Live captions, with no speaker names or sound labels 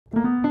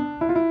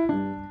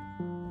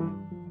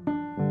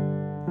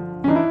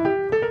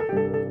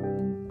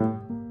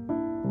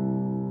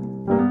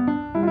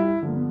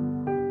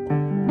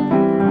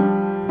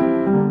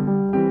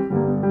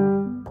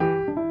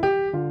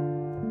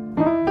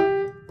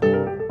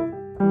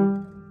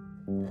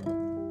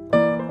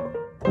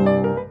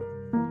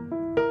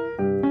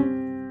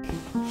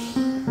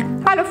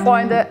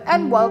Freunde,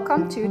 and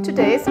welcome to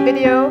today's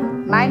video.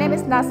 My name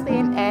is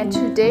Nasrin and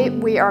today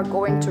we are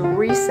going to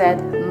reset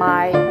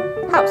my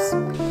house.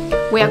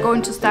 We are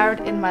going to start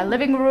in my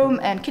living room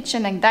and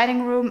kitchen and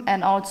dining room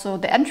and also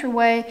the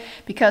entryway,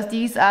 because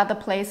these are the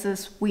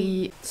places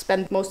we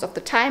spend most of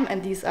the time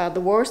and these are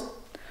the worst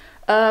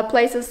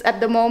places at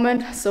the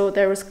moment. So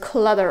there is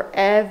clutter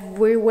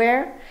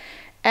everywhere,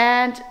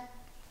 and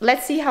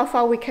let's see how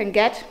far we can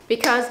get,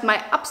 because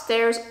my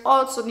upstairs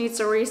also needs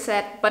a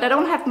reset, but I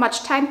don't have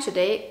much time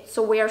today,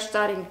 so we are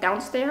starting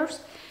downstairs.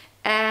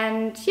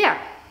 And yeah,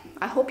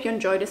 I hope you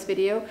enjoy this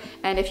video,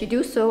 and if you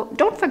do so,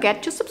 don't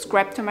forget to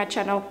subscribe to my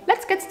channel.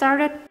 Let's get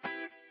started.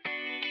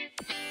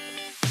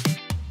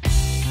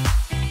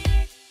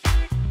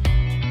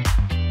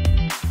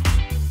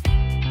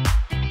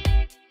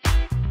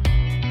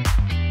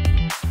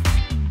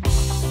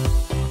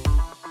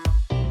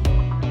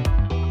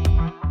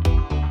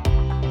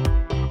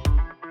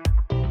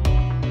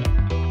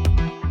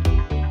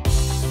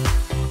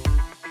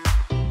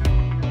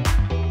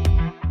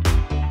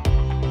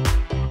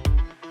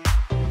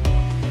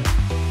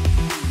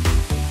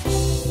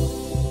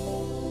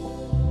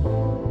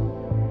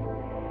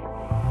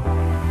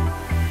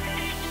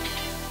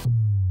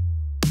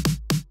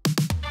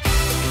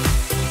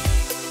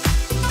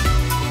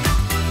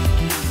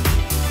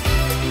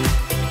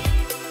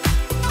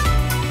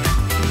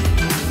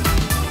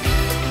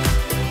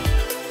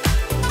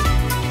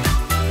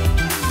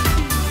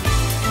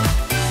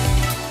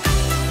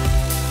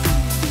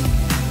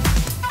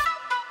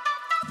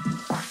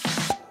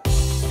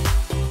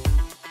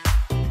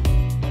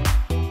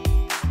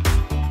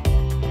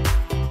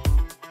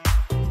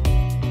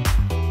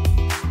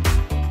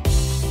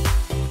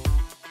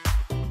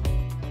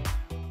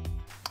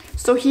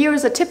 So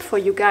here's a tip for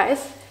you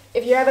guys.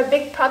 If you have a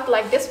big pot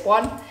like this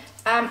one,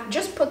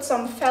 just put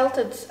some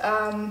felted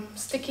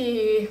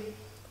sticky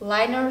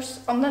liners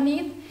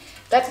underneath.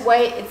 That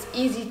way it's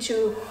easy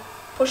to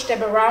push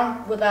them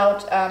around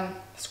without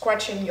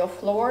scratching your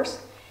floors.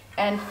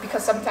 And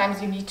because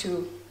sometimes you need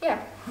to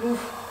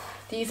move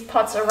these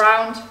pots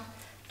around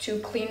to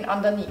clean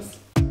underneath.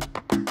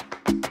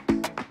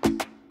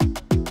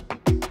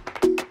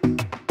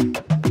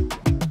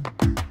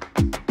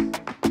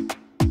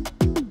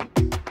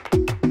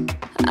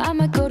 I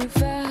might go too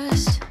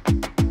fast.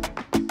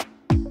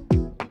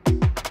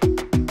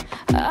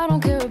 I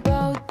don't care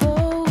about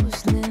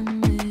those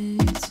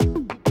limits,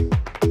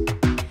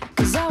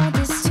 'cause I want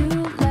this to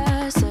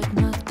last like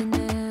nothing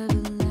ever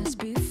lasts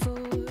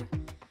before.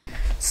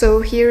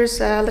 So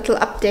here's a little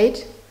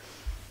update.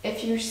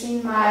 If you've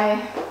seen my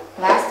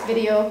last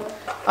video,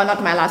 or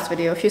not my last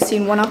video, if you've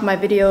seen one of my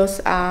videos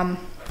a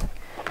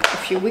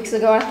few weeks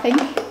ago, I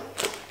think,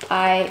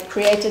 I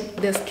created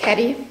this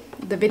caddy.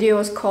 The video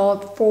is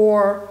called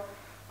 4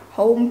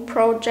 Home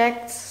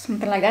Projects,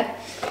 something like that,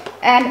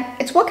 and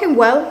it's working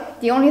well.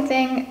 The only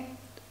thing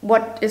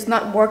what is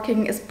not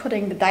working is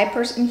putting the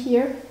diapers in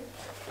here.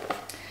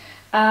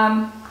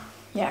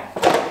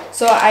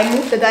 So I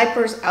moved the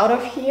diapers out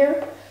of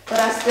here, but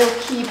I still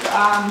keep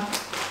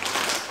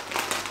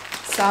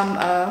some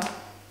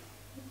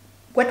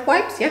wet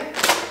wipes,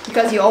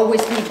 because you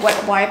always need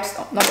wet wipes,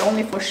 not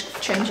only for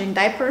changing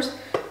diapers,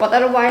 but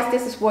otherwise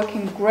this is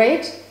working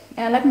great.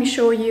 And let me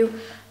show you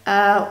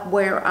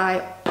where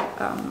I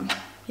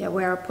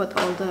put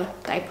all the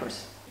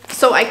diapers.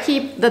 So I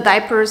keep the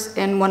diapers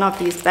in one of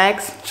these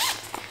bags.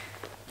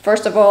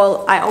 First of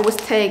all, I always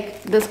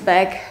take this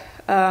bag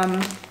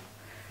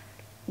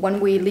when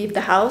we leave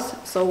the house.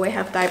 So we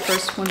have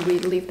diapers when we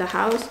leave the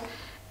house.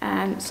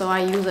 And so I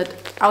use it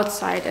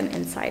outside and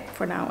inside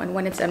for now. And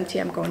when it's empty,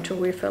 I'm going to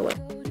refill it.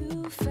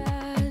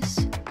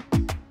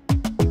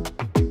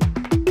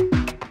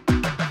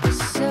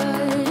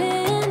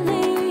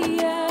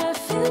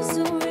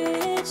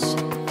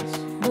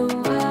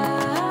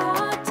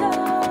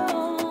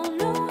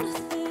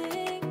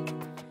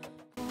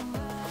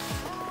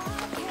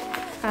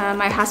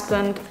 My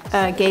husband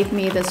gave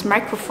me this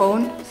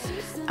microphone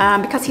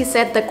because he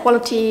said the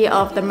quality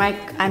of the mic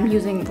I'm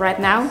using right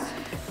now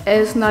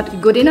is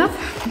not good enough.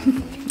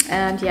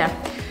 And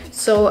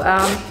so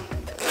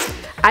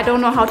I don't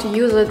know how to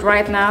use it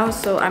right now,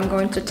 so I'm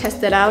going to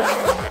test it out.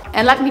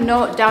 And let me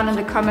know down in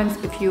the comments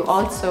if you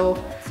also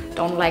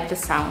don't like the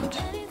sound.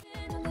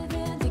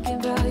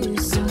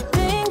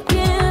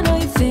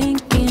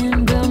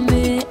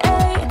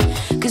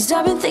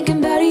 I've been thinking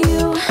about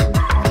you.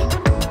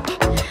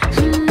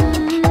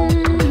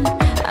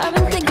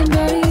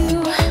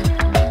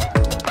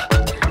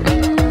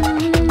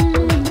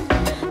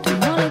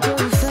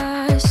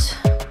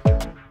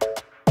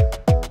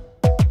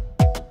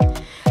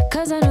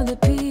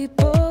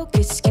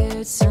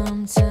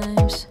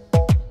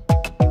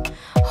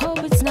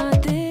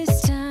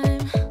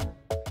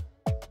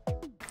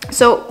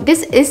 So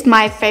this is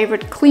my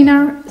favorite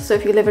cleaner. So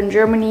if you live in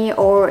Germany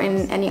or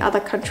in any other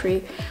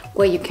country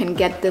where you can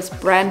get this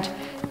brand,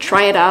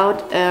 try it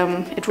out.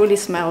 It really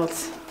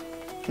smells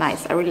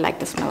nice. I really like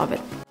the smell of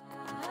it.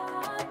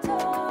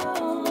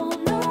 Oh,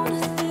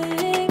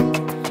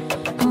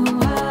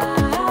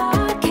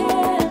 I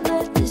can't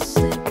let this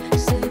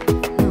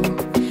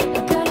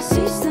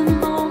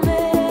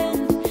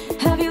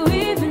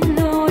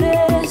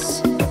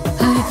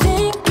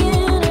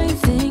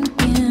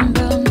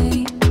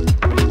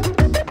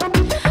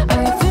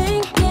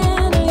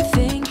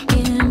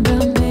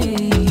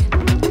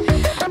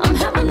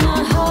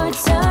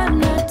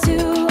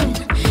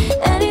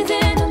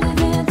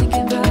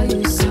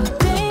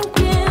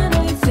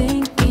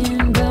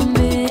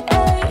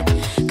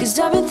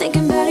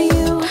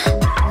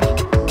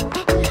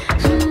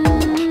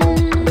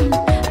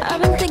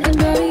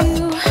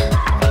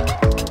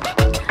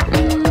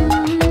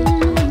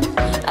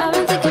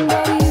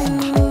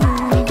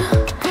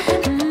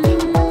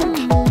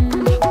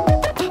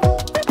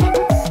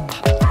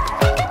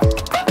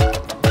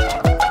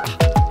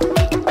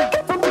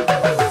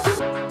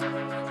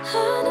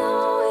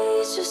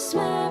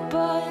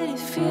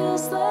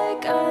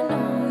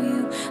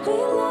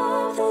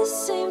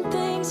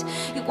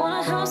You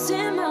want a house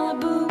in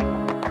Malibu?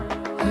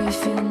 Are you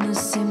feeling the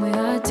same way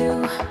I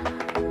do?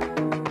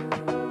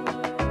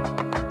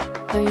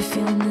 Are you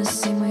feeling the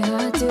same way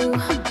I do?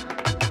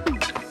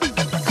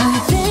 Are you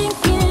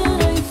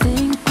thinking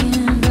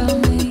about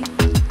me?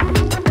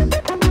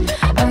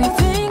 Are you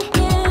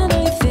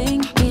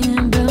thinking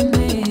about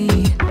me?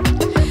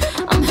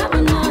 I'm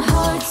having a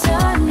hard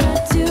time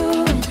not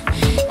doing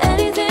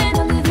anything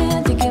other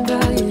than thinking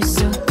about you.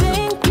 So are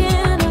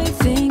you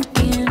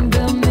thinking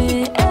about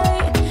me?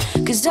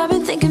 'Cause I've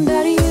been thinking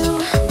about you.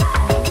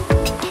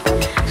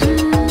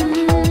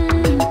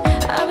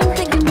 I've been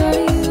thinking about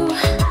you.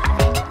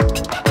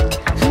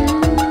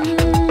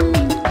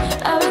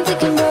 I've been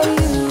thinking about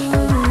you.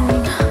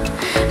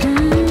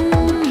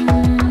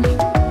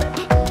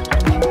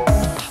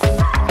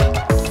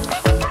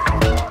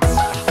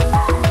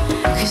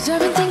 'Cause I've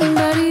been thinking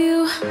about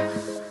you.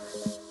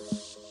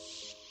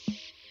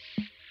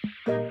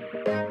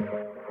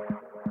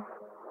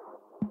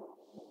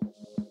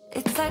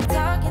 It's like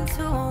talking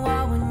to a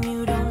wall when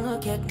you don't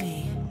look at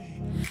me.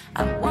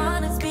 I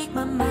wanna speak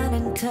my mind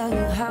and tell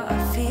you how I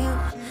feel,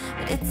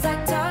 but it's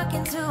like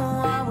talking to a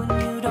wall when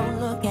you don't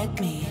look at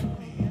me.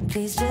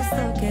 Please just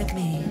look at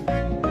me.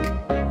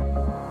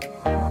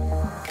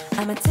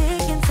 I'm a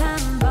ticking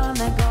time bomb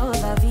that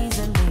goes off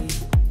easily.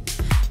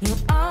 You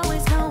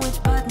always know which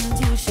buttons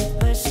you should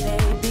push,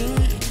 baby.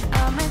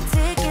 I'm a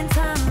ticking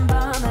time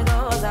bomb that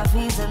goes off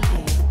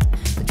easily,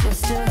 but you're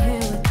still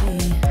here with me.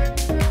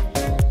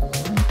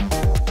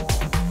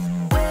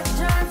 We're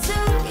drawn to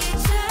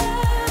each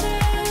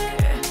other.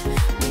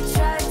 We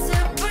try to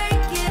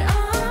break it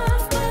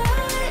off,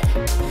 but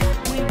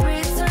we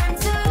return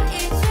to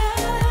each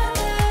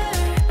other.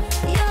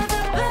 You're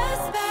the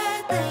best bad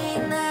thing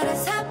that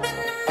has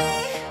happened to me.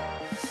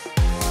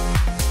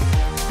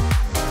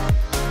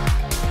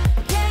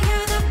 Yeah,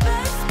 you're the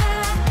best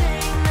bad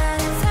thing that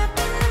has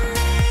happened to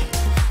me.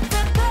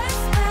 The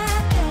best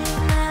bad thing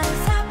that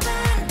has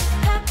happened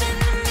to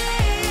me.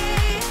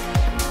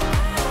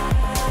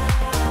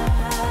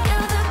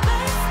 You're the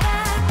best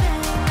bad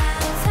thing that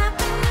has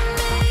happened to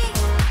me.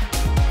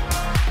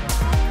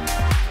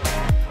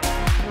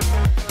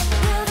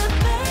 You're the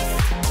best,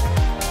 bad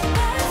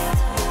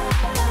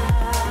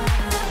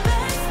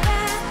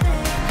thing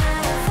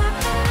that has happened to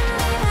me.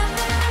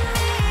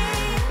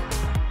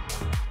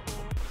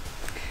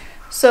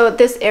 So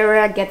this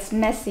area gets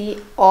messy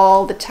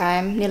all the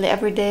time, nearly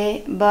every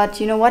day,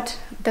 but you know what?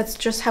 That's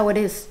just how it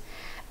is.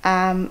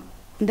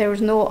 There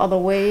is no other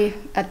way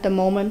at the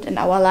moment in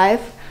our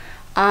life.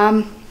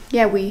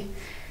 Yeah, we,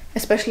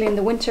 especially in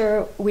the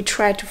winter, we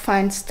try to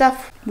find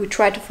stuff. We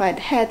try to find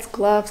hats,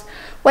 gloves,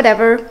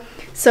 whatever.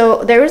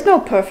 So there is no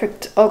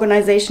perfect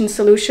organization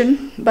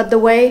solution, but the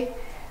way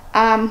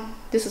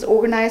this is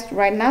organized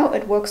right now,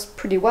 it works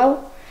pretty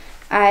well.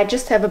 I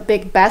just have a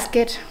big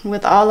basket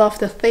with all of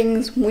the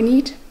things we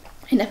need.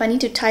 And if I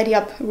need to tidy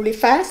up really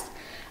fast,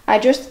 I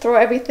just throw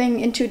everything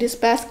into this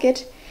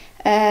basket.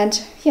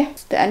 And yeah,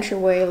 the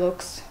entryway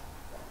looks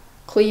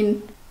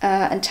clean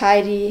and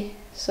tidy.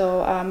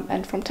 So,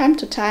 and from time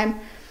to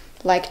time,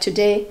 like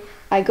today,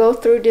 I go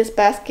through this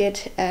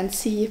basket and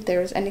see if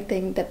there is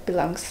anything that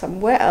belongs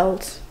somewhere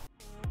else.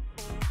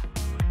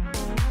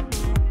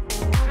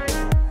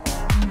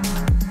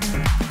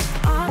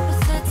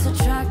 Opposites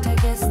attract, I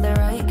guess they're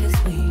right, 'cause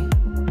we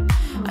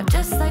are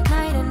just like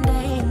night and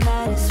day, and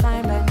that is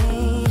fine by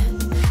me.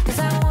 'Cause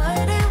I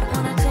wouldn't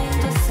wanna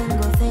change a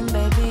single thing,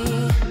 baby.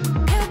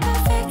 You're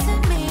perfect to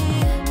me,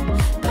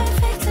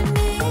 perfect to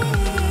me.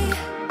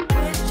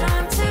 We're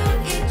drawn to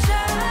each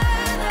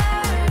other.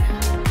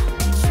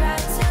 We try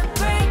to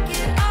break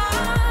it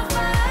off,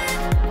 but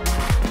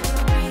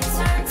we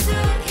return to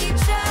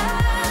each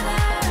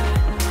other.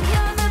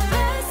 You're the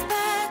best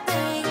bad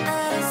thing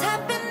that has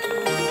happened to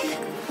me.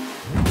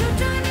 You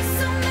drive me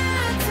so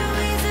mad too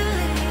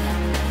easily.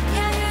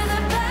 Yeah, you're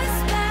the best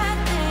bad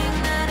thing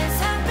that has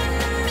happened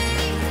to me.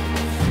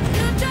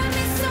 You drive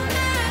me so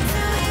mad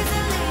too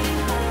easily.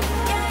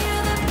 Yeah,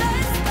 you're the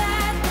best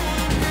bad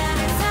thing that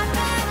has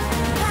happened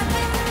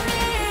to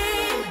me.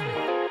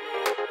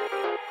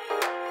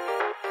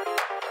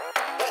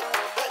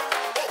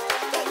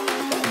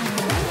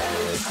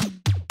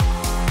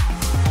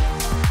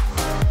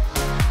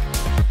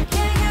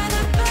 Yeah, you're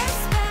the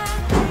best bad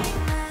thing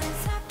that has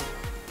happened.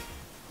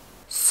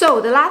 So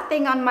the last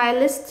thing on my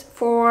list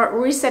for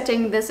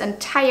resetting this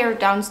entire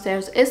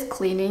downstairs is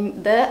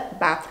cleaning the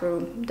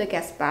bathroom, the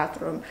guest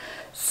bathroom.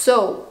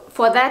 So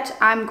for that,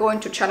 I'm going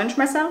to challenge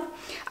myself.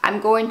 I'm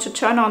going to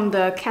turn on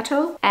the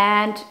kettle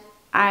and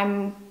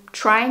I'm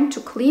trying to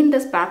clean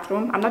this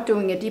bathroom. I'm not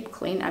doing a deep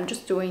clean, I'm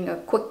just doing a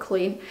quick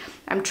clean.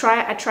 I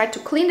tried to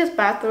clean this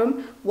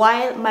bathroom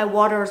while my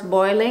water is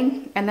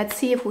boiling, and let's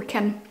see if we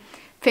can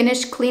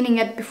finish cleaning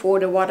it before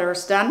the water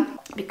is done.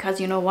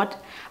 Because you know what?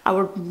 I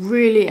would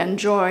really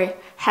enjoy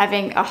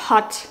having a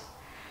hot,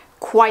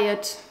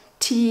 quiet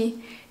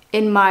tea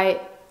in my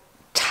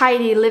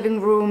tidy living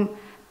room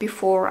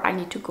before I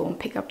need to go and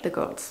pick up the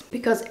girls.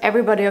 Because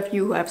everybody of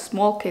you who have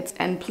small kids,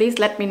 and please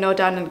let me know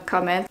down in the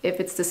comments if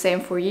it's the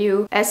same for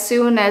you, as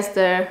soon as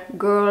the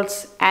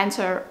girls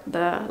enter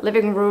the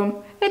living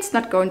room, it's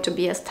not going to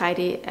be as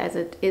tidy as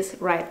it is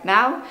right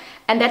now.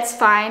 And that's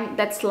fine,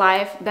 that's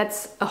life,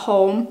 that's a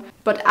home.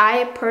 But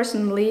I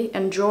personally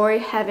enjoy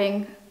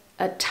having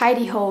a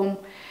tidy home,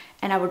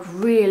 and I would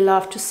really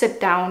love to sit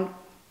down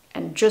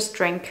and just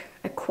drink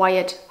a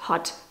quiet,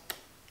 hot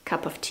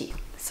cup of tea.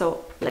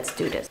 So let's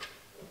do this.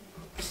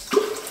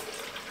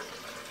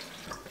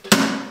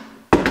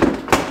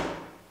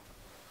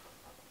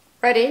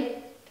 Ready?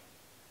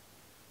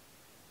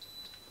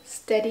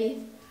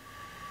 Steady.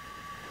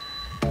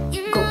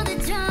 You know the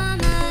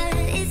drama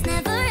is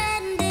never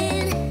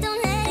ending.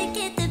 Don't let it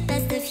get the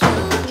best of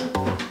you.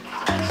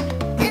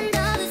 And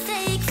all the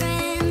fake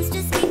friends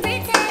just keep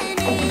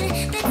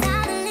pretending that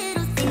all the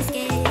little things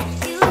get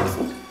you.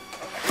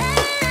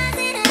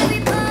 Paralyzing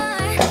every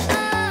part.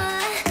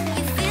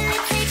 You feel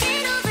it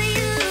taking over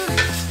you.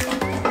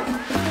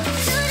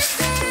 To the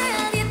center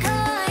of your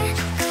core.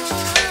 The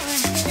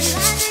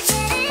lies are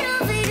getting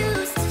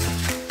overused.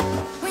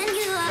 When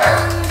you are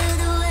under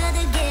the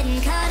weather, getting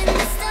caught in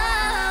the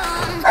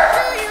storm. Do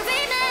you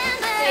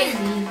remember?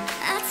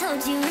 I told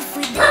you if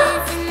we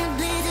dance in the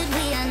blizzard,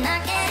 we are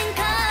not getting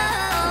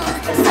cold.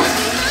 So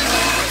keep on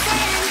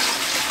dancing,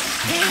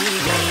 baby.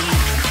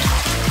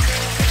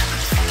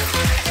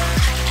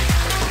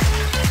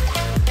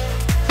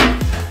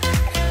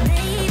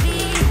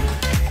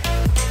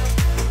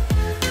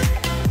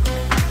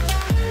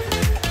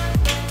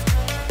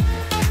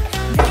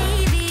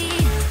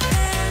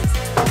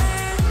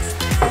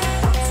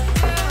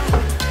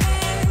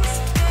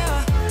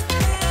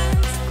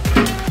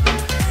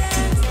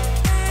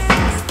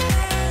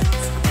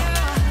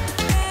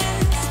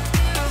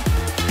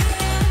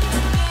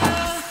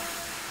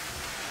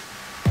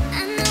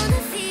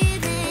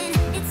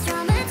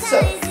 So,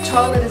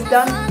 toilet is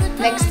done.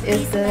 Next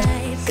is the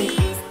sink.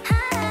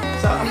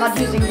 So I'm not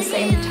using the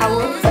same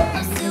towel,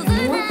 I'm using the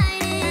new one.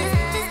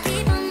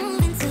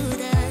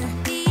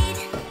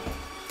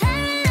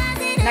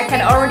 And I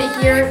can already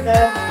hear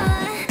the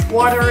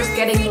water is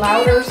getting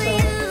louder, so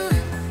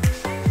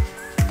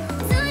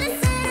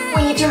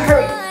we need to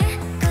hurry.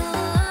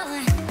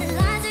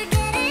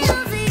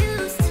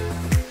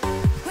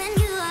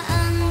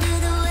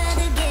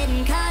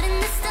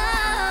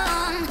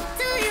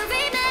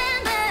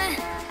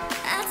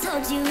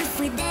 If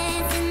we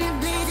dance in the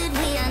blizzard,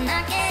 we are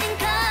not getting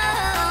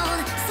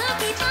cold. So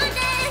keep on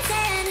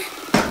dancing,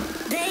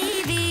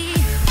 baby.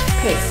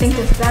 Okay, sink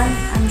is done.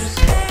 I'm just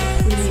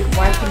really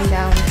wiping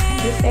down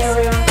this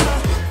area.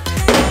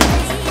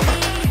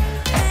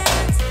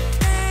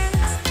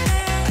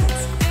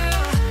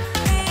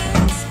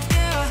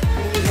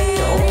 I'm using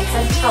the old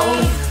hand towel.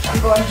 I'm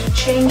going to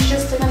change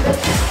just in a bit.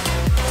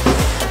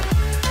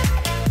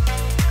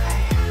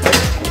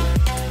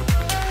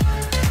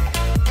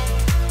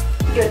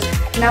 Good.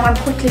 Now I'm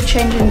quickly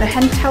changing the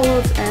hand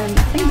towels, and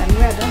I think then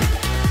we're done.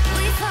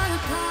 We fall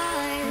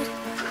apart,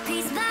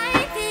 piece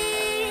by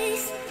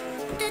piece.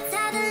 That's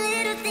how the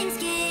little things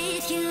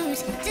get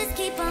used. Just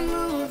keep on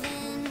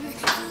moving.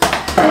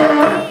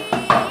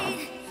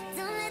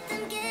 Don't let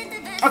them get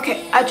the best.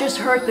 Okay, I just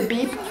heard the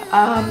beep.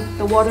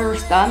 The water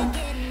is done.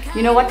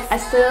 You know what?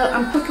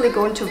 I'm quickly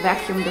going to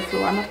vacuum the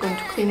floor. I'm not going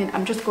to clean it.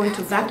 I'm just going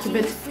to vacuum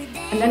it,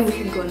 and then we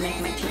can go and make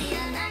my tea.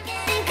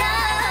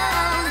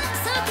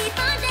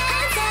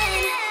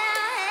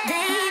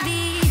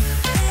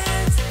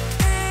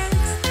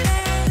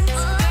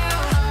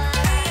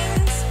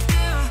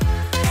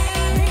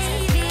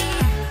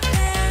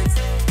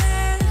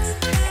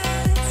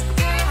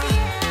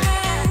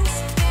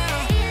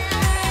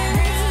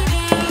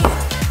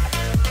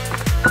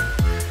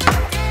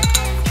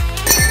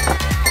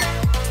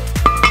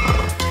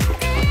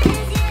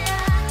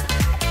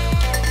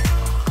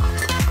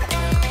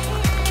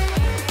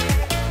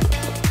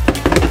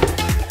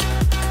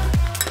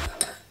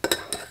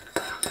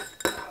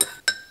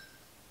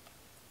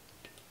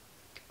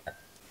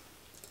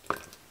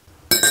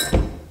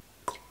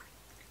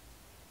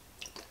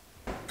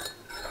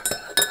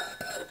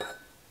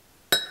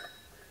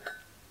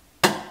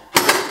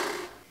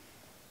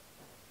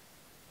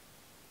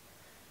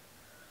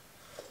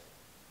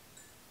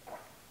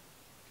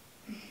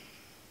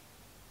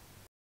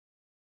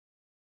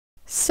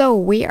 So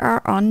we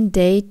are on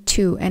day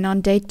 2, and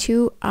on day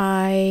 2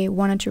 I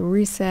wanted to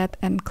reset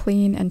and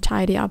clean and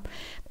tidy up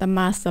the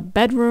master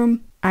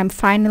bedroom. I'm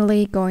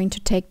finally going to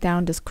take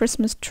down this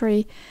Christmas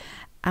tree.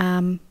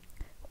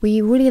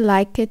 We really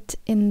like it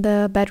in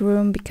the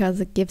bedroom because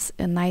it gives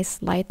a nice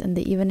light in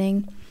the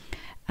evening.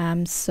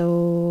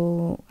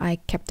 So I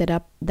kept it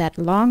up that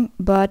long,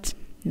 but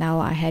now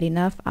I had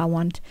enough. I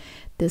want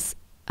this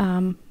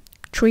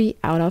tree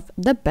out of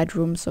the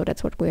bedroom, so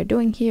that's what we're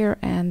doing here,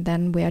 and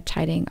then we are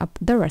tidying up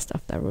the rest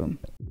of the room.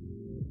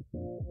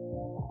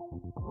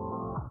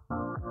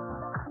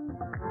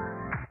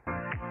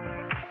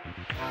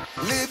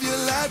 Live your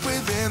life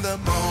within the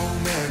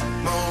moment,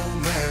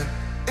 moment.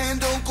 And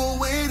don't go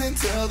wait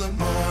until the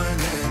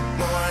morning,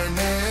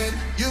 morning.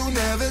 You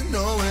never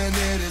know when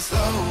it is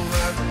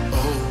over,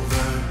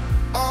 over.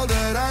 All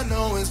that I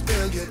know is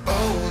we'll get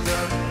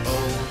older,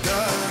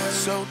 older.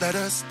 So let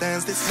us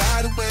dance this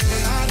night away.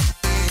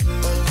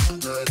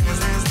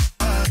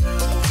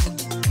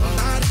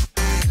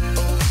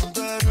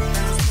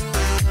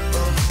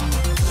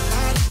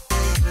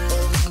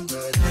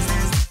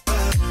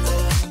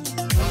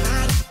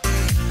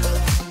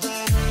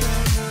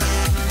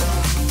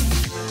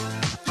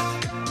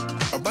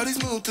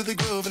 To the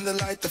groove and the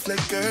light that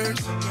flickers.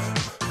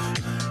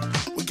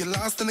 We get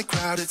lost in the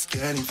crowd, it's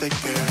getting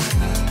thicker.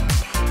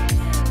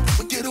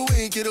 We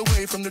get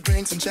away from the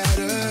drinks and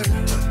chatter.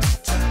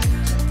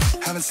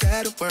 Haven't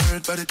said a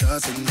word, but it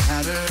doesn't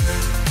matter.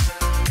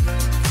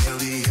 Feel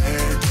the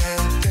air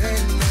get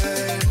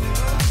thinner.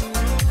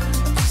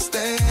 I'm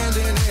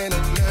standing in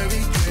a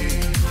blurry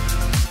dream.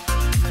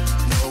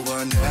 No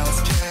one else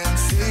can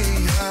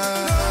see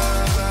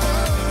us.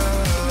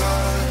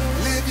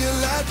 Live your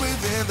life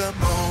within the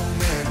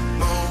moment,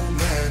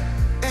 moment.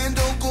 And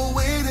don't go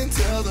wait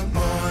until the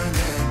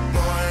morning,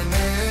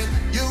 morning.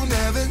 You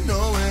never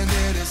know when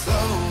it is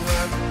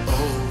over,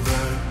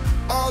 over.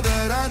 All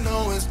that I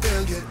know is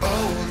we'll get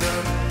older,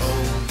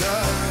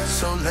 older.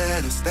 So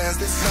let us dance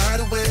this night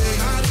away.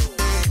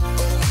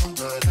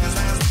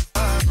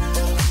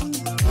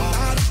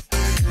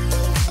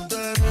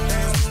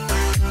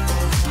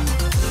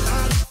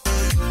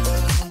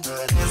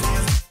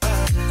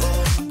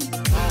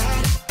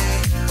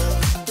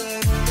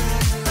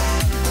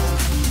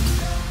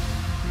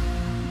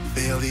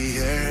 Feel the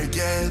air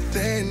get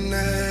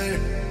thinner.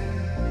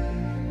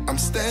 I'm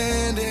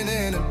standing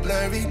in a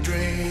blurry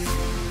dream.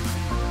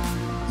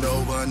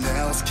 No one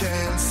else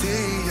can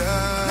see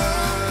us.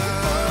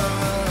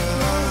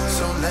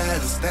 So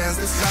let us dance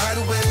this night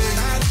away.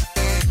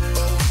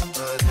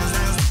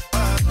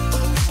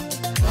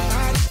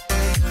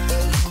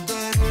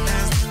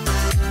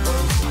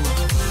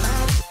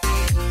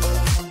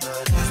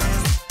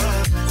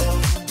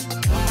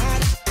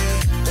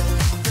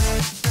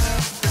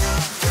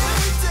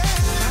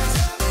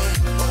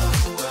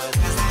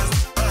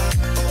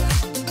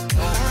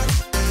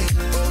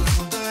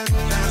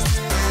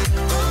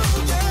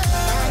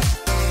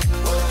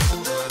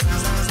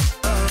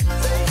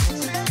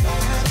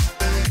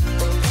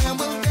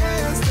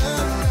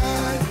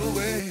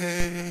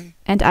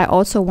 And I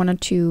also wanted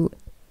to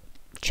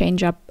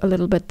change up a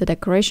little bit the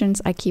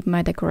decorations. I keep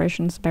my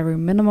decorations very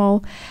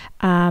minimal,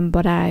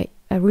 but I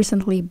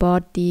recently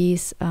bought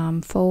these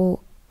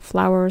faux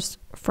flowers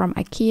from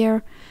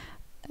IKEA.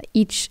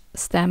 Each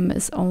stem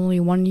is only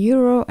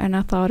 €1, and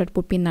I thought it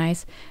would be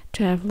nice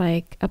to have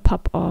like a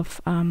pop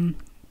of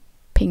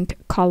pink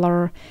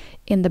color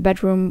in the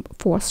bedroom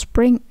for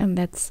spring, and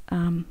that's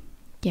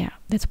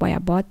that's why I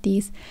bought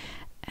these.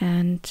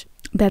 And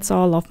that's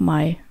all of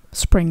my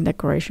spring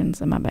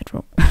decorations in my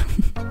bedroom.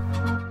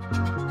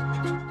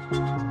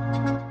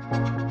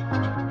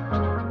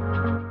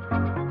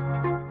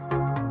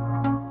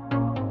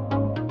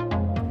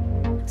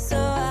 So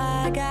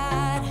I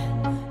got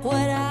what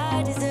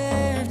I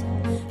deserved,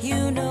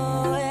 you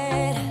know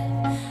it.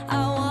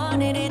 I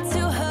wanted it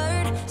to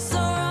hurt, so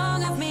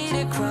wrong of me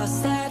to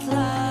cross that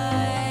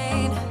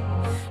line.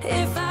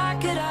 If I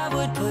could, I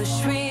would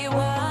push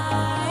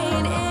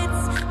rewind.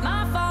 It's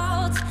my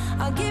fault,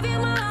 I'll give you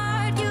my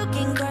heart, you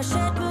can crush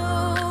it,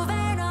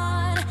 moving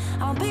on.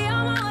 I'll be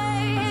on my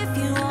way if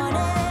you want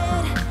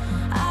it.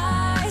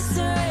 I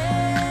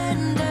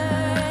surrender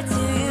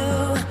to you.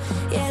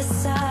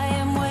 Yes, I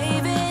am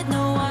waving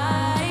the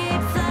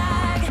white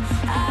flag.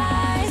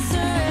 I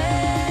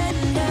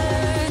surrender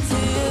to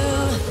you.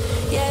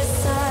 Yes,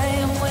 I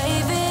am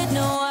waving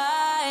the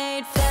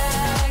white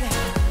flag.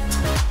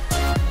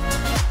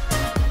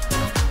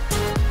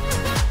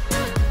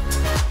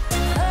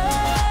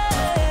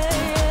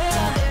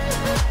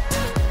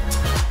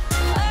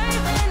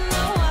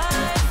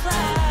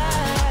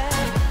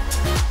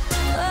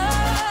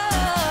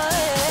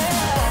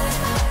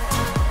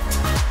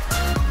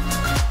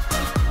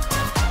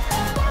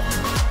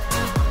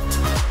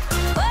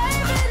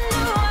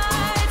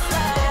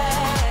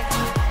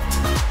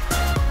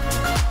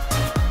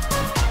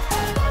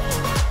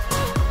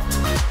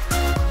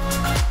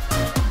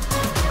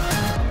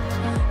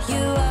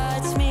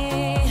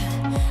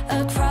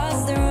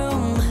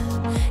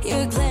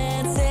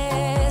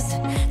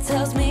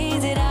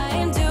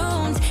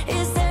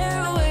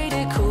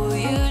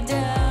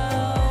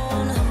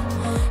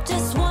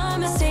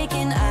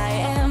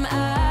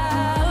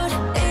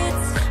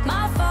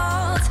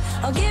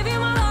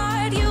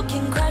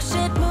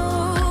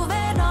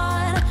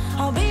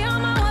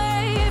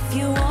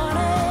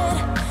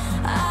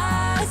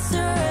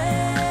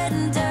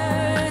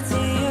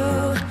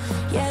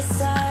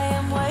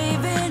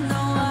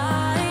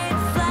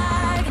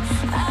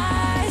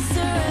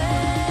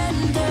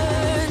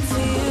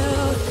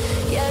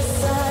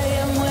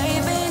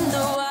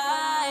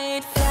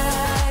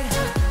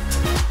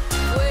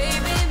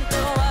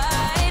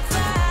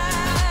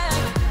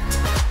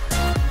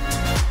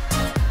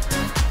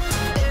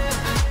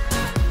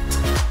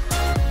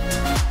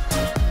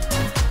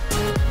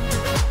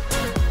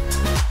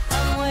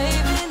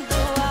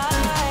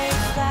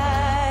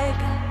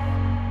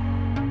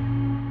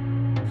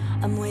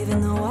 I'm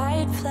waving the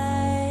white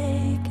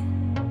flag.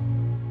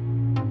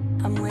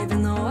 I'm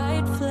waving the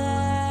white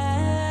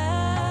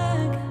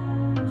flag.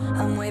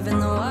 I'm waving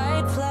the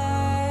white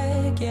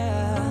flag, yeah.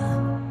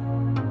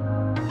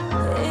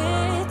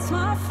 It's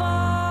my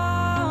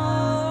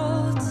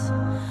fault.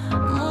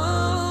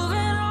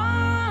 Moving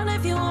on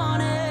if you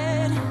want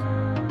it.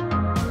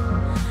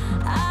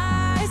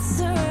 I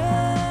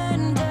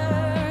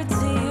surrender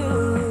to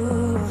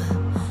you.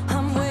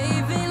 I'm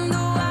waving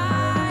the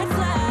white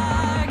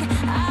flag.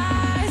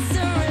 I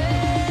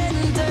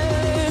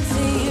surrender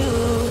to you.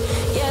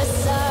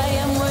 Yes, I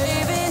am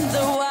waving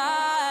the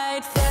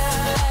white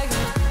flag.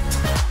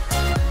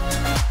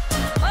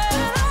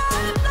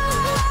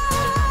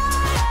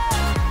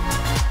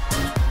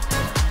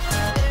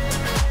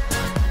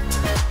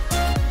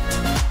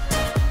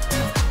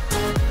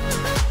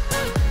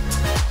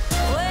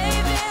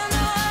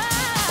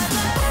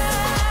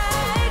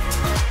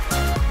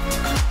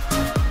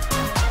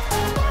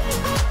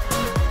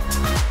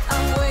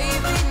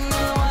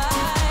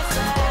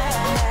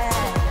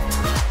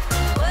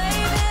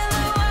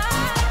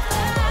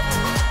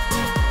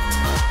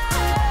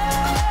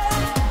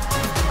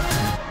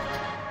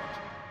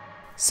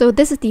 So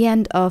this is the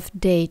end of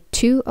day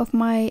 2 of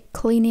my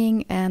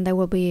cleaning, and there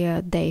will be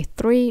a day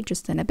 3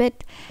 just in a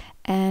bit.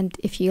 And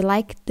if you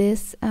like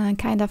this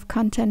kind of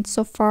content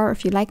so far,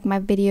 if you like my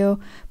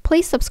video,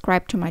 please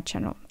subscribe to my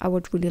channel. I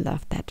would really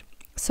love that.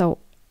 So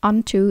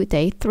on to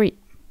day 3.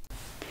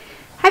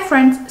 Hi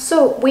friends,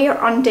 so we are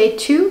on day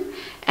 2,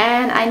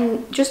 and I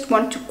just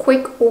want to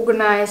quick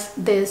organize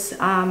this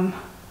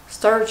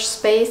storage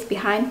space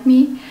behind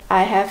me.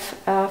 I have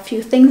a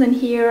few things in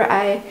here.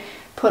 I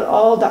put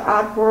all the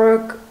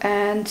artwork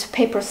and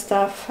paper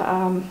stuff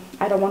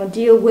I don't want to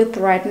deal with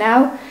right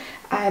now.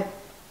 I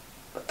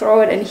throw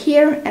it in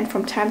here, and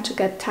from time to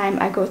time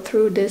I go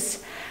through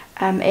this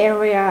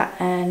area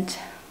and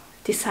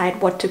decide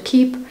what to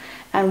keep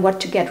and what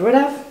to get rid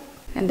of.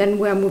 And then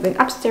we're moving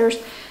upstairs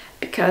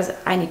because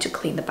I need to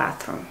clean the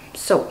bathroom.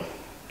 So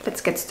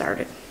let's get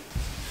started.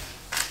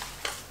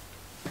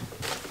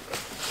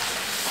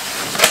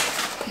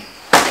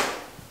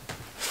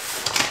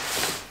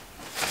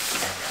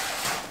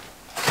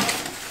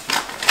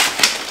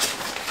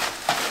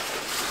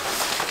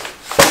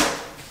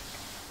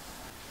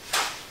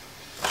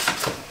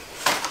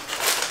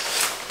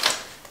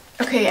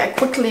 Okay, I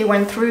quickly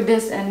went through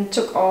this and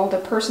took all the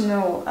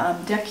personal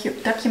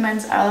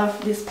documents out of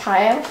this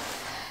pile,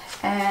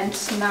 and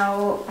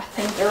now I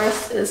think the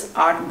rest is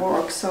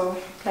artwork. So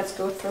let's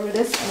go through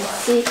this and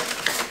see.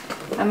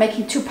 I'm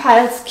making 2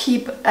 piles,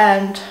 keep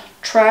and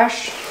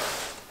trash,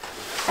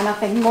 and I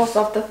think most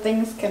of the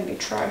things can be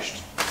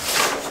trashed.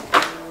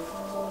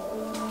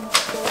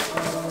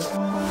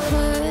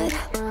 Put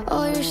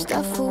all your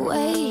stuff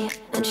away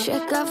and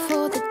check out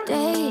for the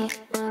day.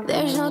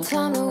 There's no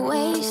time to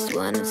waste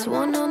when it's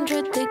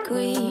 100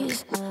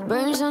 degrees.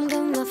 Burns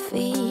under my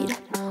feet.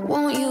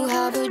 Won't you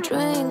have a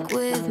drink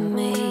with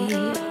me?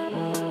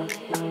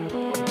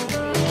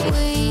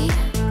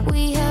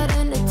 We head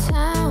into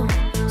town,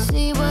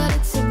 see what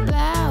it's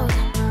about.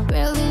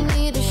 Barely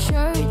need a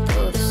shirt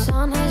though the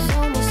sun has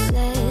almost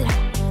set.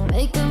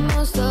 Make the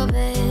most of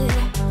it.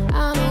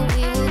 I know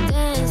we will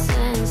dance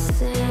and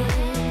sing.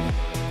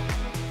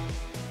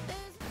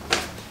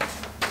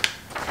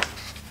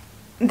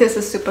 This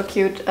is super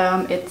cute.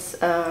 It's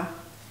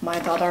my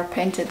daughter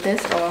painted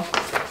this,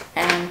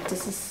 and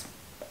this is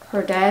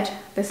her dad,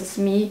 this is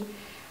me,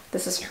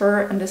 this is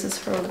her, and this is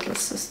her little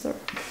sister.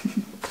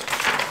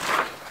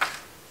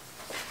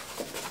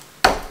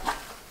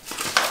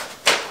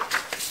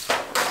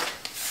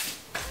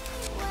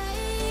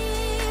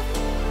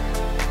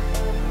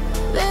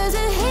 There's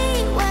a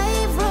heat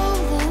wave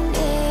rolling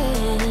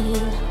in.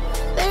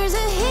 There's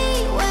a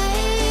heat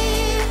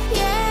wave,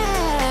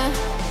 yeah.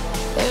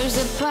 There's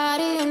a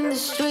party in the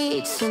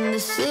streets and the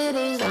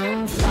city's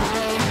on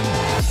fire.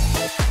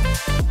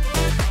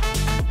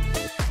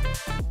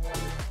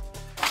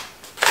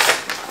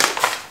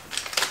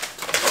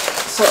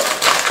 So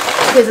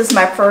this is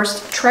my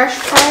first trash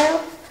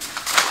pile,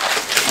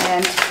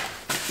 and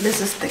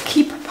this is the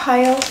keep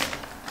pile.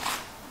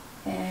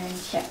 And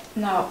yeah,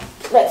 now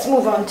let's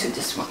move on to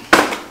this one.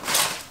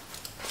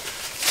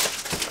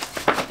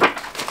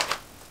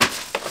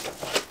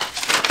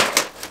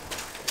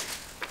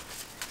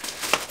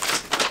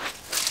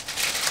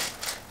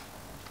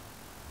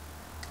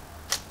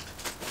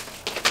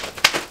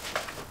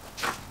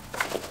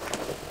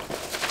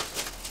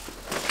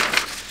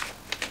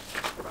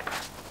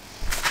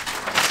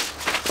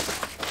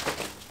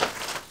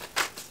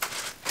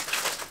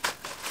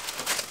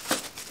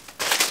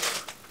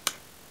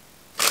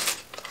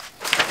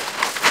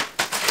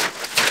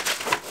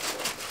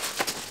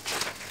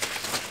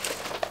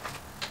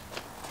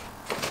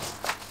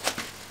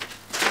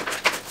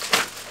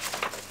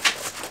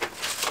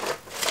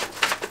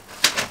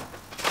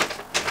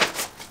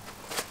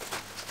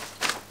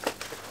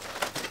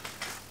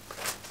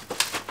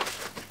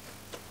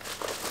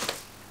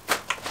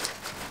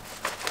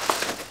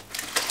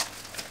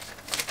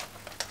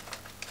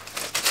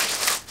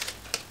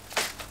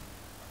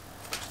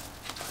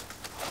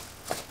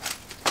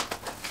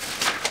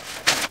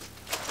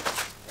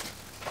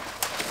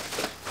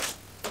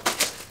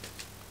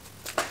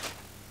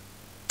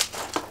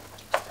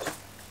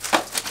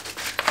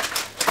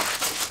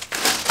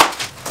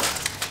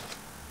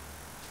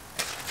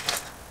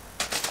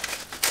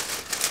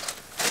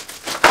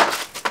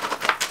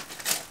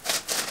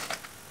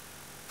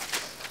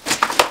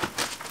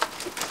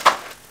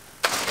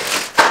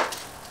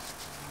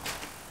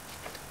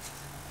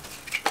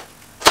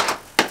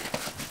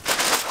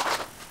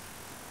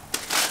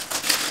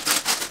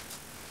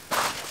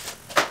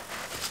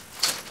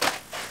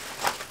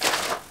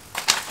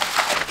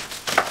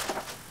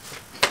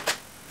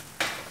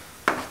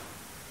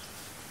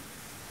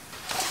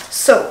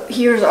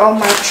 here's all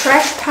my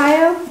trash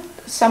pile.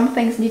 Some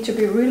things need to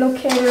be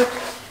relocated.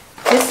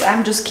 This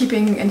I'm just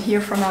keeping in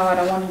here for now. I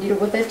don't want to deal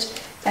with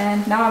it.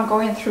 And now I'm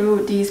going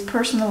through these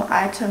personal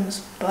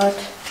items, but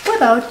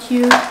without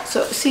you.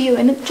 So see you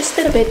in just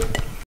a little bit.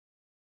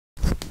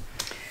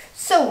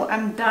 So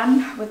I'm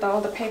done with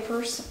all the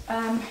papers.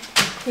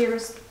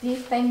 Here's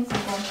these things.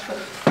 I'm going to put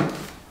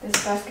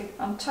this basket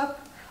on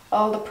top.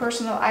 All the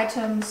personal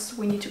items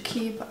we need to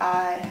keep,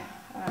 I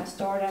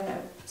store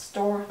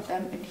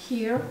them in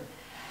here.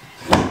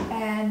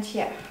 And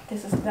yeah,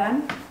 this is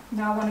done.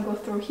 Now I want to go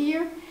through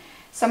here.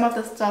 Some of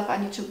the stuff I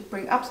need to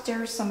bring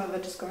upstairs, some of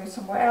it is going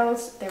somewhere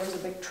else. There is a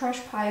big trash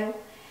pile.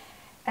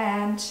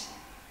 And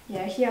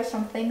yeah, here are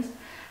some things.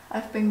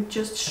 I've been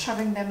just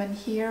shoving them in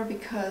here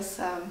because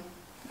I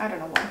don't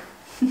know why.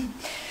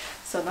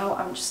 So now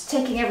I'm just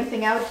taking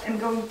everything out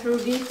and going through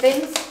these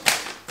things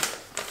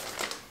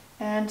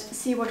and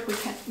see what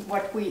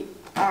we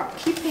are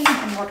keeping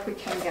and what we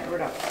can get rid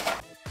of.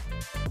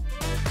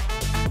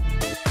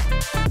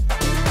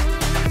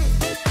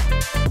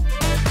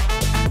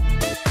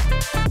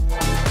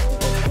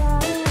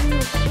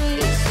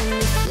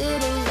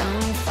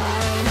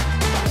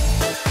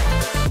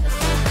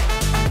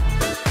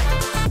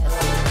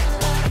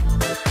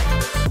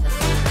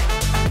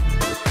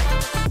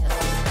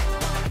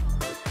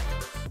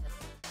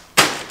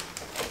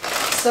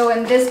 So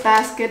in this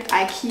basket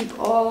I keep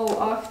all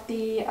of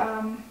the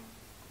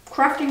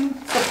crafting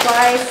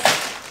supplies.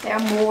 There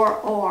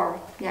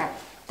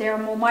are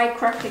more my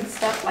crafting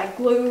stuff like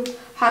glue,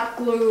 hot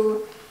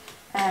glue,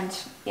 and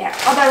yeah,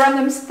 other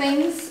random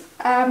things.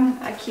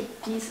 I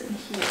keep these in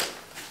here.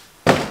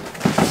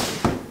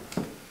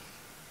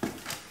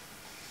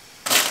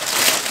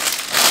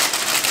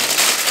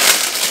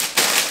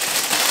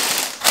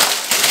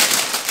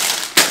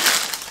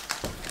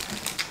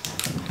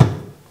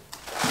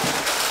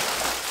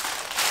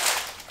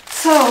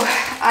 So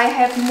I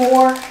have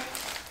more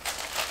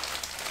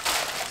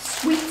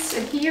sweets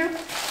in here,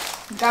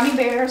 gummy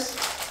bears.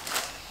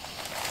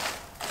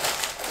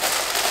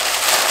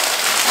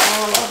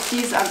 All of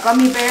these are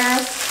gummy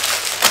bears.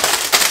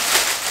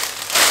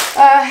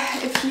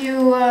 If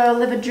you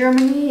live in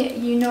Germany,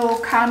 you know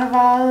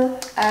Carnival,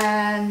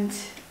 and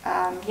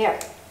yeah,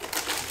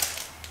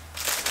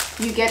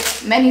 you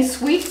get many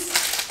sweets,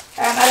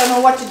 and I don't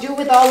know what to do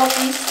with all of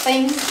these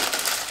things.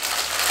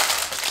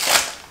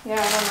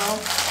 Yeah,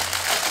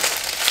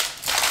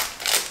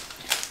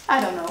 I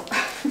don't know.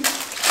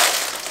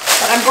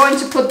 But I'm going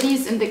to put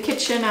these in the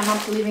kitchen. I'm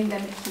not leaving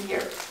them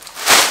here.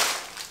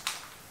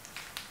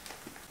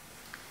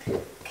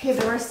 Okay,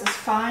 the rest is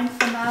fine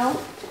for now.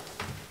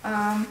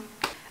 I'm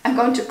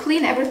going to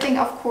clean everything,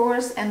 of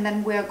course, and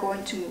then we're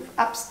going to move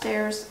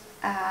upstairs.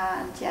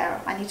 And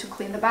yeah, I need to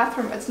clean the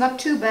bathroom. It's not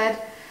too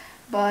bad,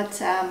 but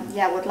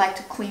yeah, I would like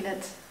to clean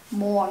it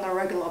more on a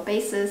regular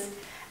basis.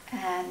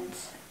 And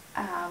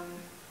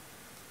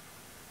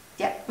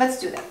yeah, let's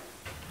do that.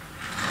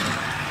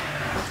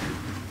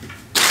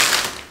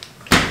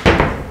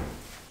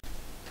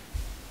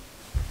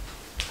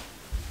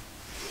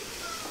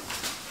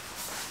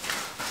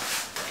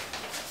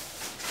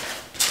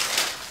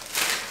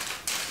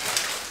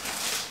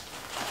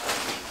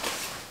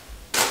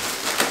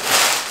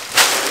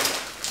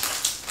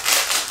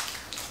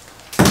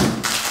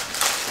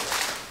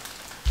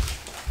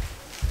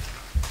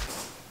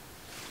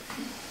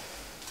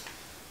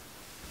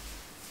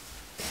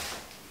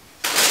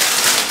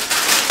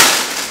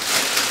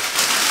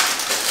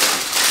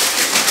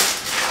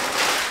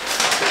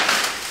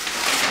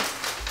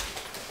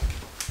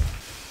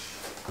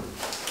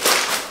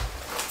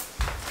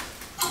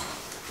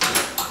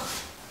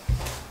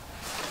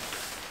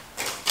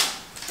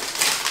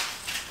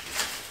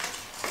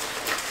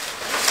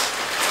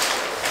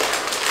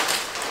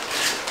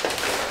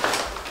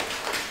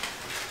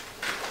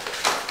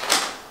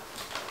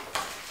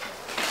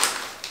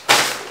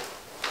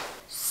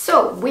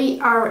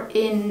 We are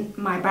in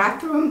my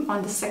bathroom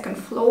on the second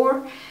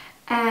floor,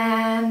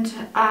 and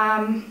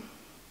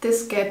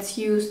this gets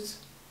used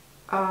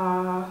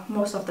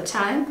most of the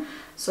time.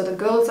 So the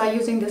girls are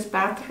using this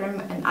bathroom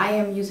and I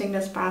am using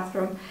this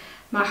bathroom.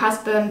 My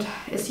husband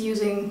is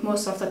using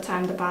most of the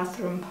time the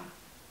bathroom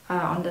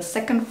on the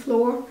second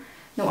floor,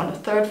 no, on the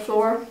third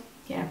floor.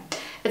 Yeah,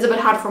 it's a bit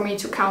hard for me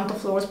to count the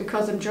floors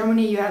because in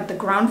Germany you have the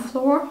ground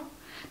floor,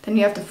 then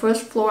you have the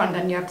first floor, and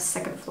then you have the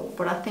second floor.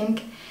 But I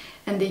think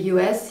in the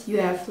US you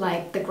have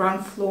like the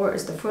ground floor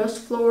is the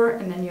first floor,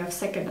 and then you have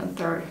second and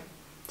third.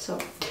 So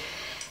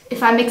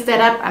if I mix that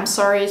up, I'm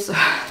sorry, so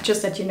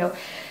just that you know.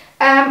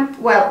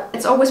 Well,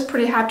 it's always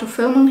pretty hard to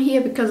film in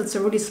here because it's a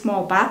really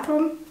small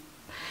bathroom,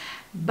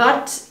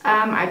 but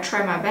I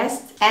try my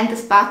best. And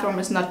this bathroom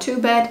is not too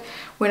bad.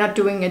 We're not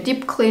doing a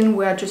deep clean,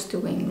 we're just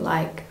doing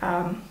like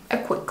a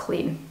quick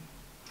clean,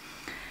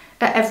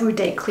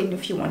 everyday clean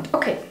if you want.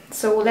 Okay,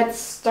 so let's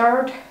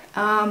start.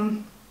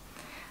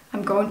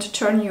 I'm going to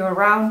turn you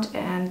around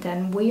and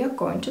then we are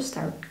going to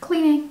start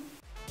cleaning.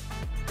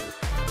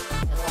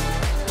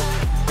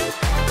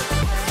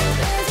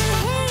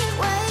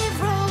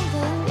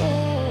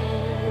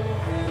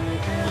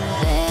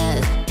 There's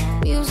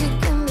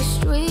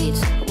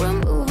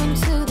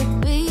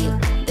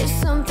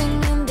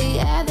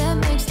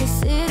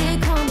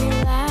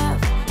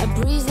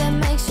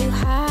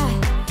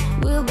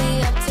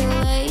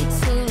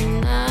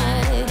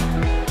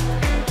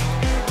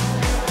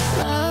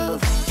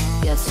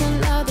It's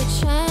another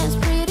chance.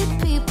 Pretty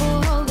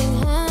people holding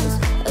hands,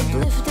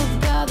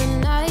 uplifted by the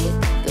night,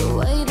 the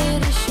way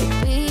that it should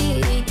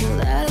be. Can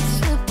let it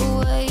slip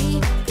away,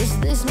 'cause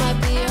this might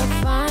be our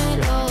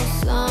final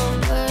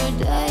summer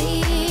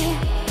day.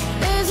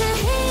 There's a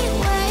heat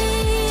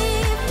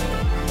wave,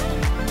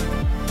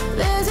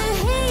 there's a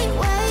heat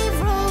wave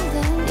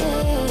rolling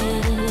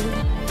in.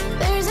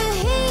 There's a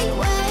heat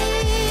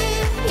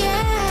wave,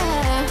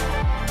 yeah.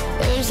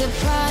 There's a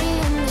party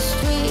in the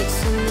streets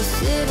and the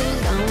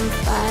city's on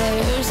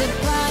fire. There's a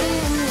party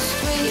in the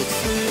streets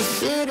and the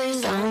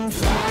city's on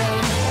fire.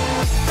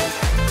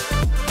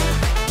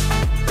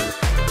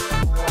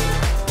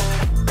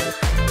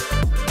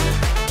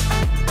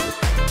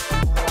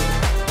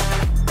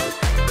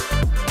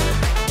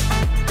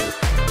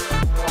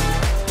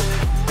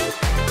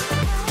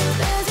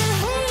 There's a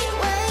heat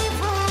wave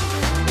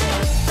rolling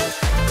in.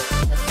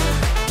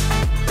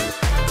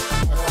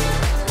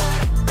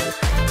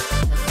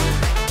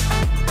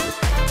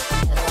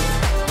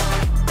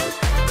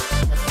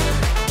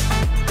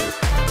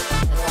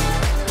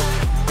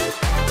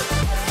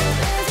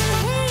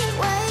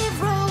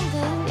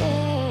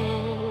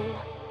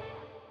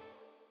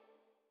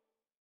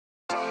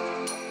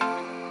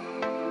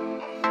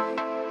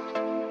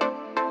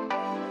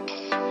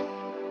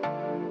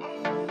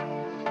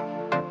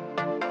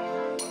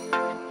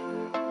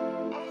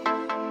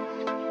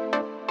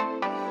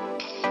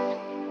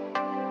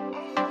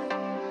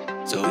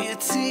 So your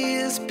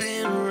tears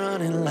been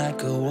running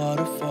like a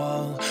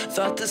waterfall.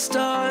 Thought the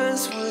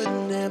stars would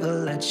never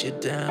let you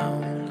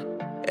down.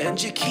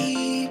 And you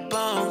keep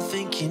on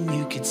thinking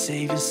you could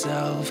save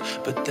yourself,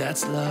 but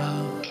that's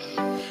love,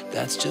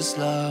 that's just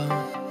love.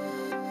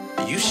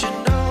 You should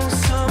know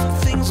some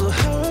things will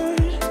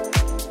hurt,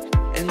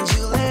 and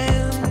you'll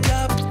end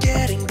up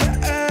getting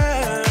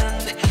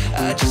burned.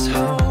 I just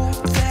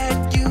hope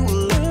that you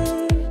will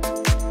learn.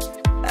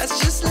 That's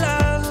just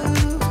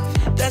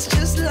love, that's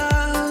just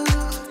love.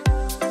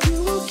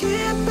 You will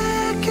get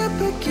back up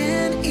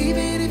again,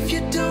 even if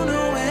you don't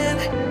know when.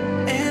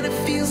 And it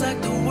feels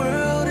like the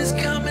world is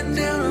coming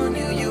down on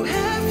you. You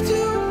have to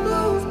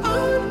move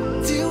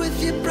on, deal with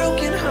your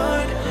broken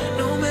heart.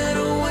 No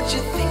matter what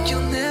you think,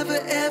 you'll never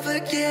ever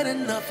get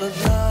enough of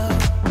love.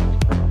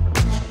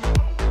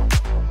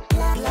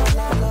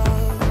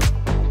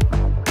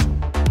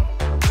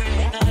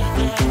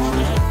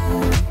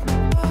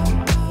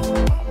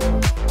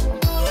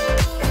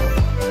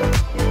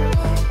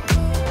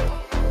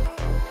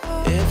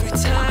 Every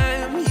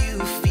time you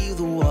feel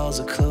the walls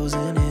are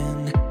closing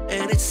in,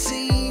 and it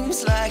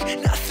seems like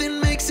nothing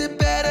makes it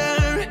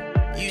better,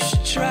 you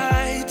should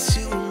try to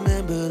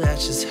remember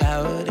that's just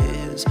how it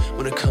is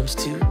when it comes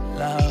to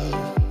love,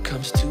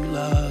 comes to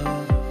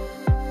love.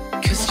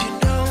 'Cause you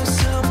know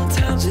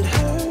sometimes it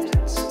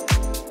hurts,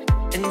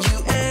 and you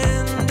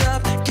end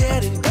up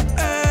getting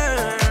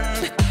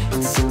burned.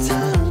 But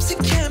sometimes it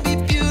can be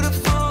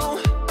beautiful.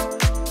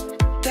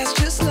 That's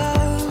just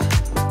love,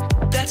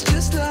 that's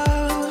just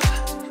love.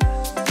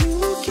 You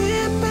will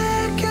get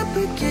back up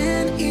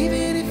again,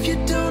 even if you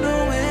don't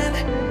know when.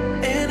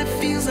 And it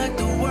feels like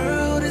the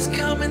world is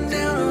coming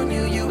down on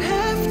you. You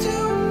have to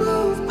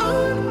move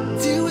on,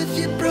 deal with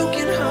your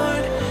broken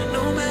heart.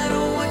 No matter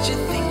what you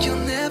think,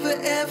 you'll never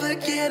ever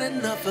get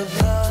enough of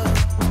love.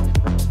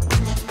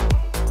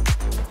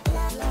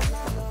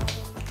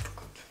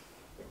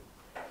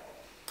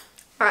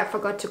 I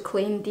forgot to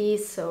clean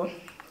these, so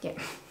yeah.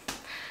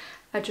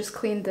 I just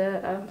cleaned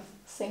the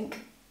sink,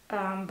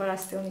 but I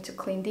still need to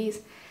clean these.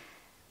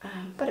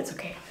 But it's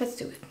okay, let's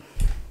do it.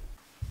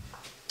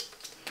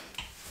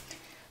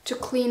 To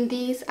clean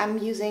these, I'm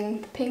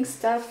using the pink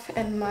stuff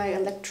and my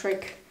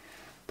electric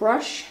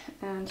brush,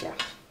 and yeah.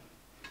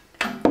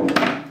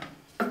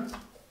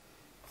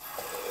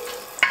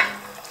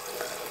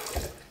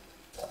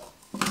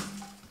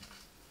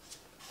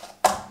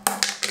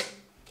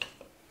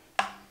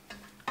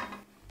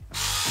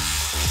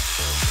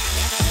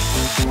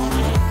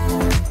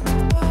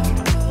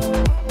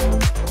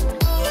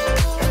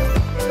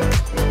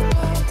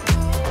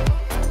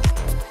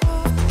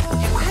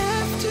 You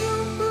have to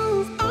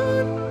move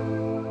on,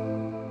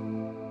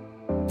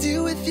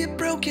 deal with your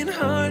broken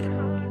heart.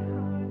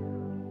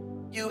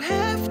 You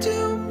have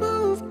to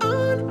move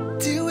on,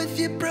 deal with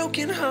your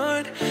broken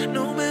heart.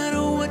 No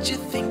matter what you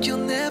think,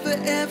 you'll never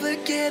ever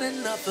get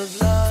enough of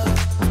love.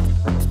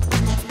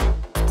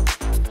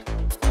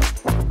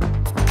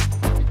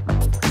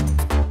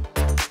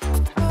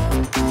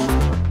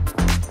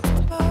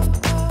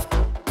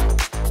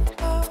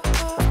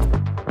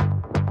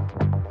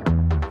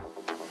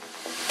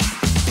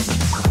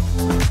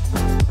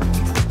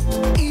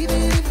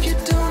 Even if you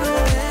don't know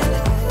when.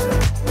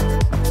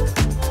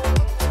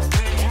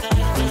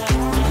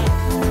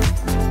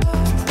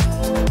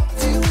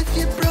 Deal with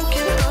your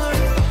broken heart.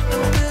 No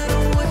matter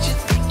what you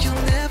think,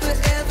 you'll never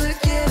ever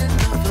get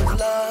enough of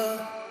love.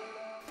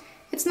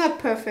 It's not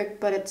perfect,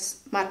 but it's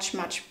much,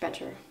 much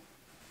better.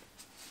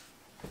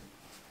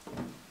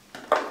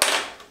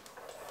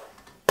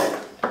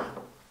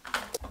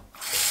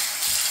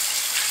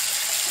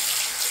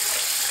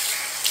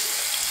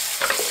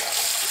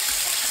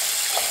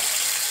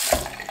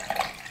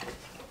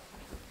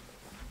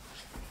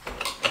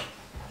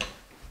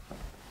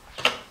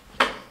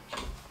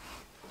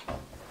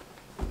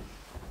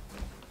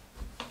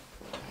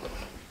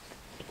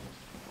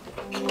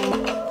 I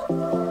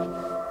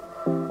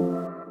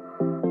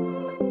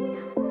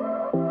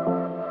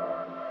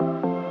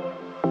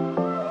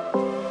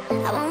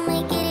won't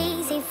make it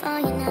easy for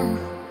you now.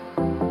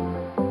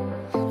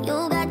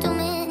 You got 2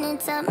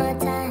 minutes of my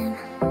time,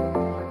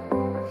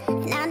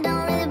 and I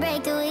don't really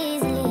break too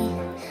easily,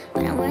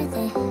 but I'm worth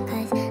it,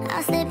 'cause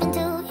I'll slip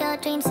into your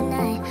dreams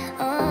tonight.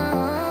 Oh,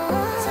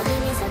 so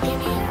give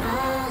me your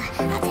all.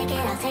 I'll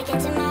take it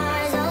to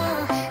Mars.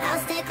 Oh, I'll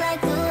stick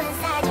like glue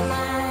inside your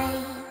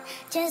mind.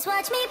 Just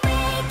watch me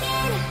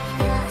breaking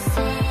your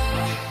skin.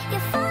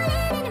 You're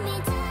falling into me,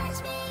 touch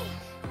me.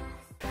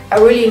 I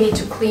really need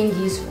to clean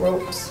these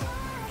ropes.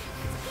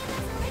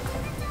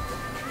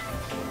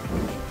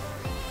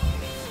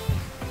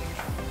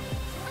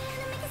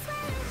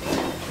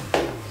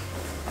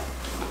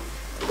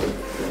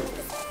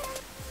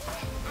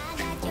 I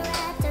got you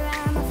wrapped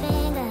around my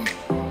finger,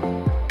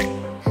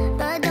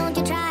 but don't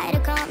you try to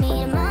call me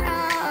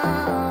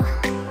tomorrow.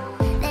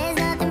 There's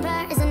nothing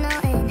personal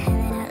in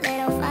having a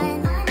little fun.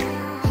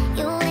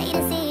 You wait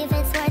and see if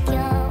it's worth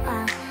your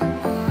while.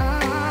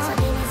 So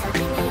give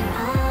me your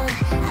all.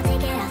 I'll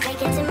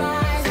take it to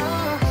Mars.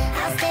 Oh,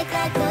 I'll stick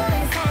like glue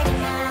inside your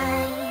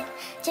mind.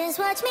 Just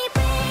watch me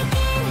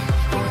breaking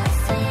your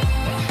skin.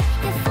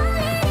 You're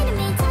falling into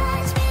me,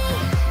 touch me.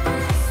 I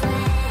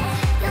swear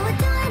you would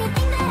do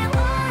anything that I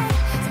want,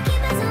 so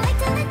keep us awake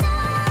till the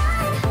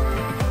dawn.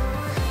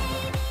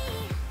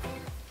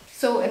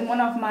 So in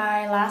one of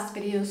my last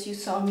videos you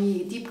saw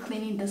me deep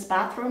cleaning this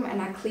bathroom,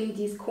 and I cleaned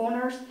these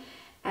corners,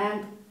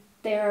 and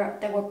they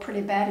were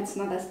pretty bad. It's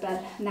not as bad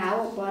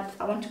now, but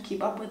I want to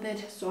keep up with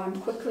it, so I'm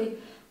quickly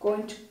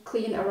going to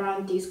clean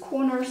around these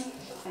corners,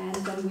 and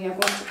then we are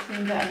going to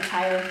clean the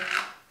entire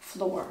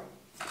floor.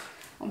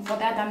 And for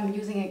that I'm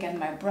using again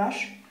my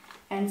brush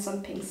and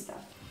some pink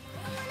stuff.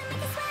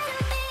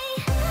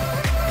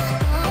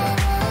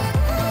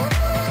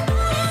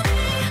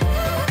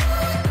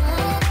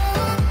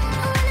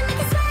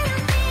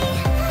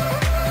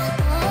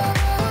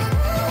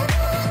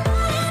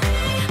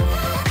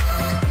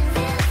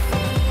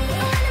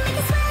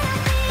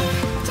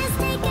 Just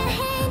take a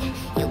hint,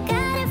 you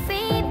got a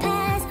free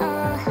pass.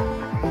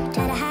 Oh,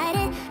 try to hide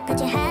it, but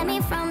you had me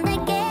from the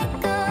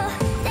get-go.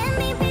 Let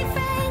me be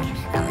frank,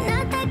 I'm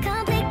not that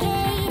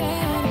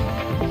complicated.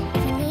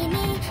 If you need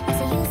me,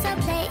 it's a use of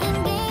playing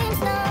games.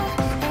 No,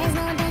 there's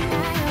no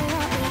denying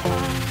what we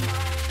want.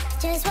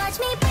 Just watch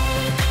me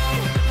break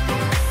it.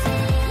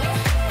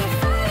 You're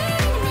falling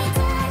into me,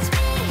 touch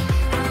me.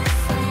 I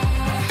swear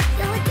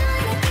you would do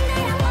anything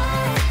that I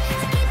want,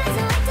 so keep us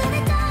awake till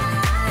the dawn.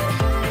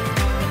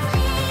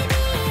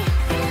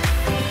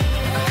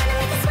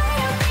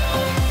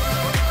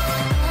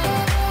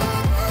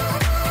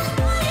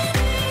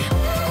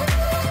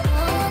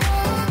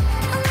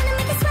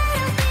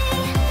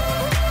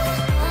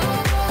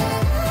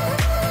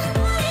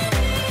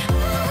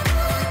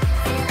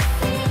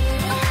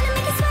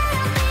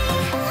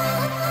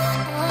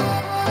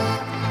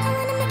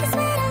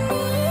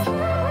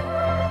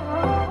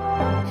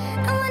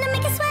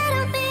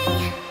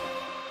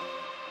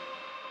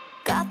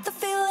 Got the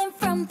feeling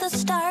from the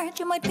start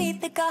you might be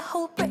the guy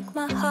who'll break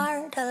my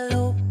heart.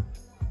 Hello,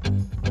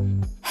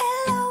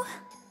 hello.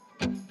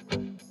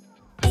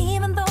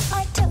 Even though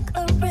I took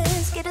a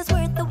risk, it is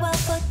worth the while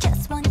for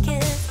just one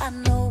kiss. I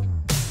know,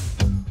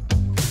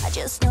 I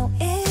just know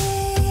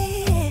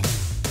it.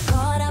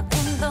 Caught up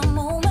in the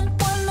moment,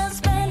 wanna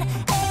spend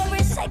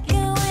every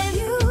second with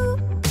you,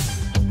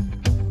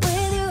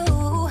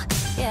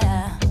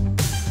 yeah.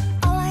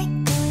 All I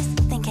do is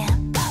thinking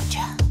about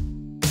you.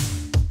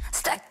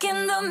 Stuck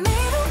in the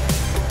middle,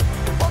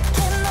 what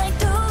can I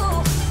do?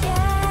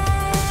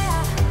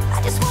 Yeah, I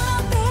just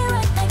wanna be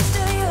right next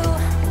to you.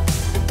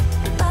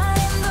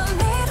 Right in the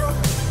middle,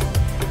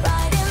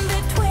 right in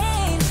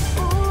between.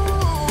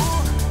 Ooh,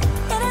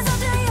 it is up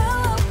to you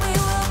what we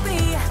will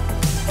be.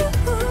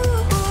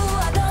 Ooh,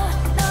 I don't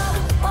know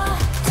what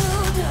to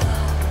do.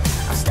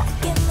 I'm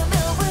stuck in the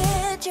middle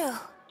with you.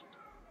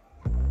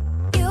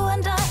 You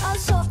and I are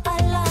so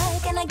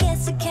alike, and I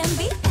guess it can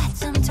be bad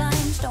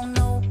sometimes. Don't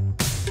know.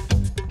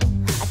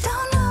 I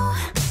don't know.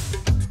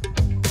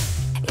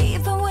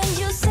 Even when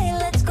you say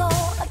let's go,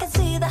 I can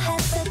see the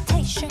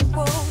hesitation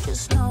grow.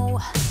 Just know,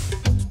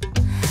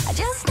 I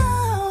just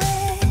know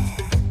it.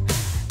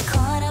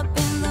 Caught up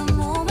in the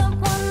moment,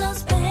 wanna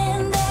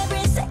spend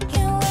every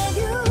second with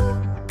you,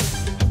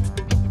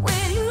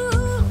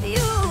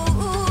 you.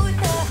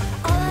 Yeah.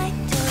 All I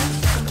do is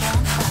thinking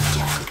about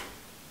you.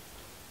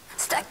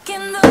 Stuck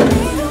in the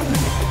middle,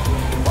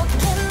 what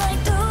can I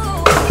do?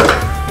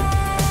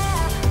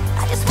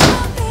 Yeah, I just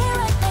wanna be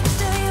right next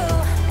to you.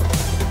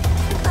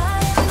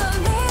 Right in the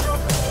middle,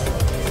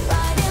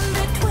 right in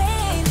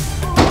between.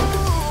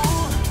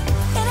 Ooh,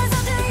 it is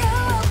up to you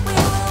what we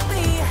will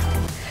be.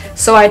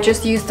 So I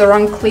just used the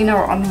wrong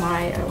cleaner on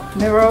my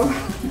mirror.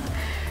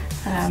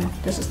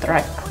 This is the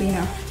right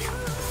cleaner.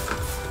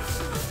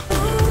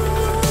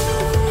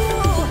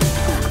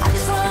 I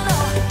just wanna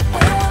know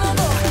where you wanna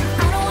go.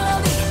 I don't wanna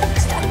be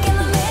stuck in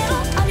the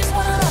middle. I just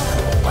wanna know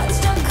what's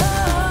to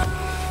come.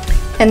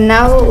 And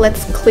now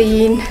let's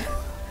clean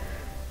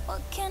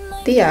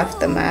the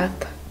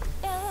aftermath.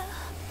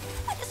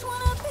 I just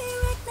wanna be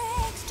right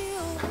next to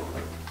you,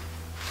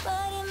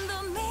 but in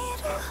the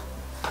middle,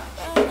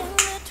 right in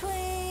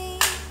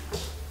between.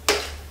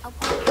 I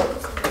want you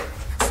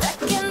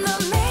stuck in the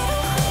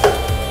middle.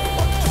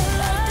 What can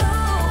I do?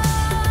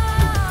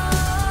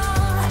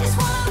 I just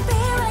wanna be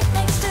right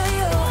next to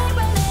you,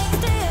 right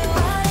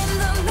in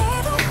the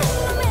middle,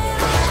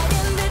 right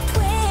in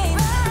between,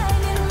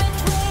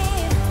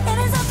 It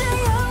is up to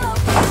you.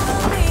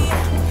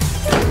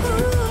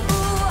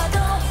 I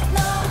don't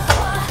know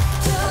what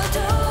to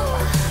do.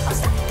 I'm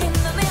stuck in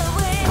the middle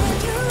with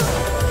you.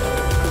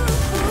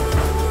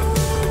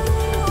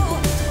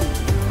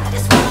 I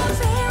just wanna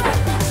be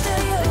right next to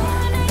you,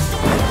 right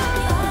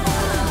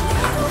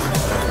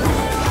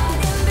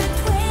in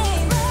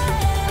between,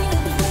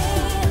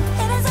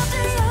 It is up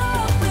to you.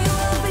 We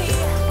will be.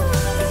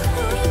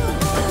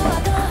 I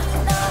don't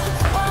know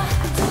what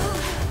to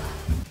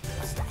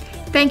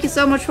do. Thank you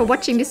so much for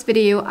watching this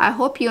video. I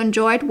hope you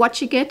enjoyed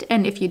watching it,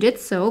 and if you did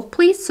so,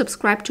 please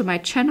subscribe to my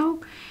channel,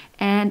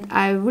 and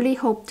I really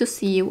hope to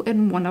see you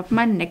in one of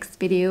my next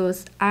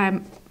videos.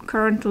 I'm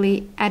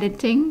currently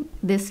editing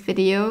this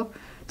video,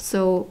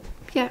 so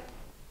yeah,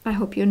 I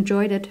hope you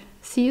enjoyed it.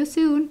 See you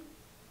soon.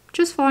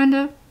 Tschüss,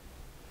 Freunde.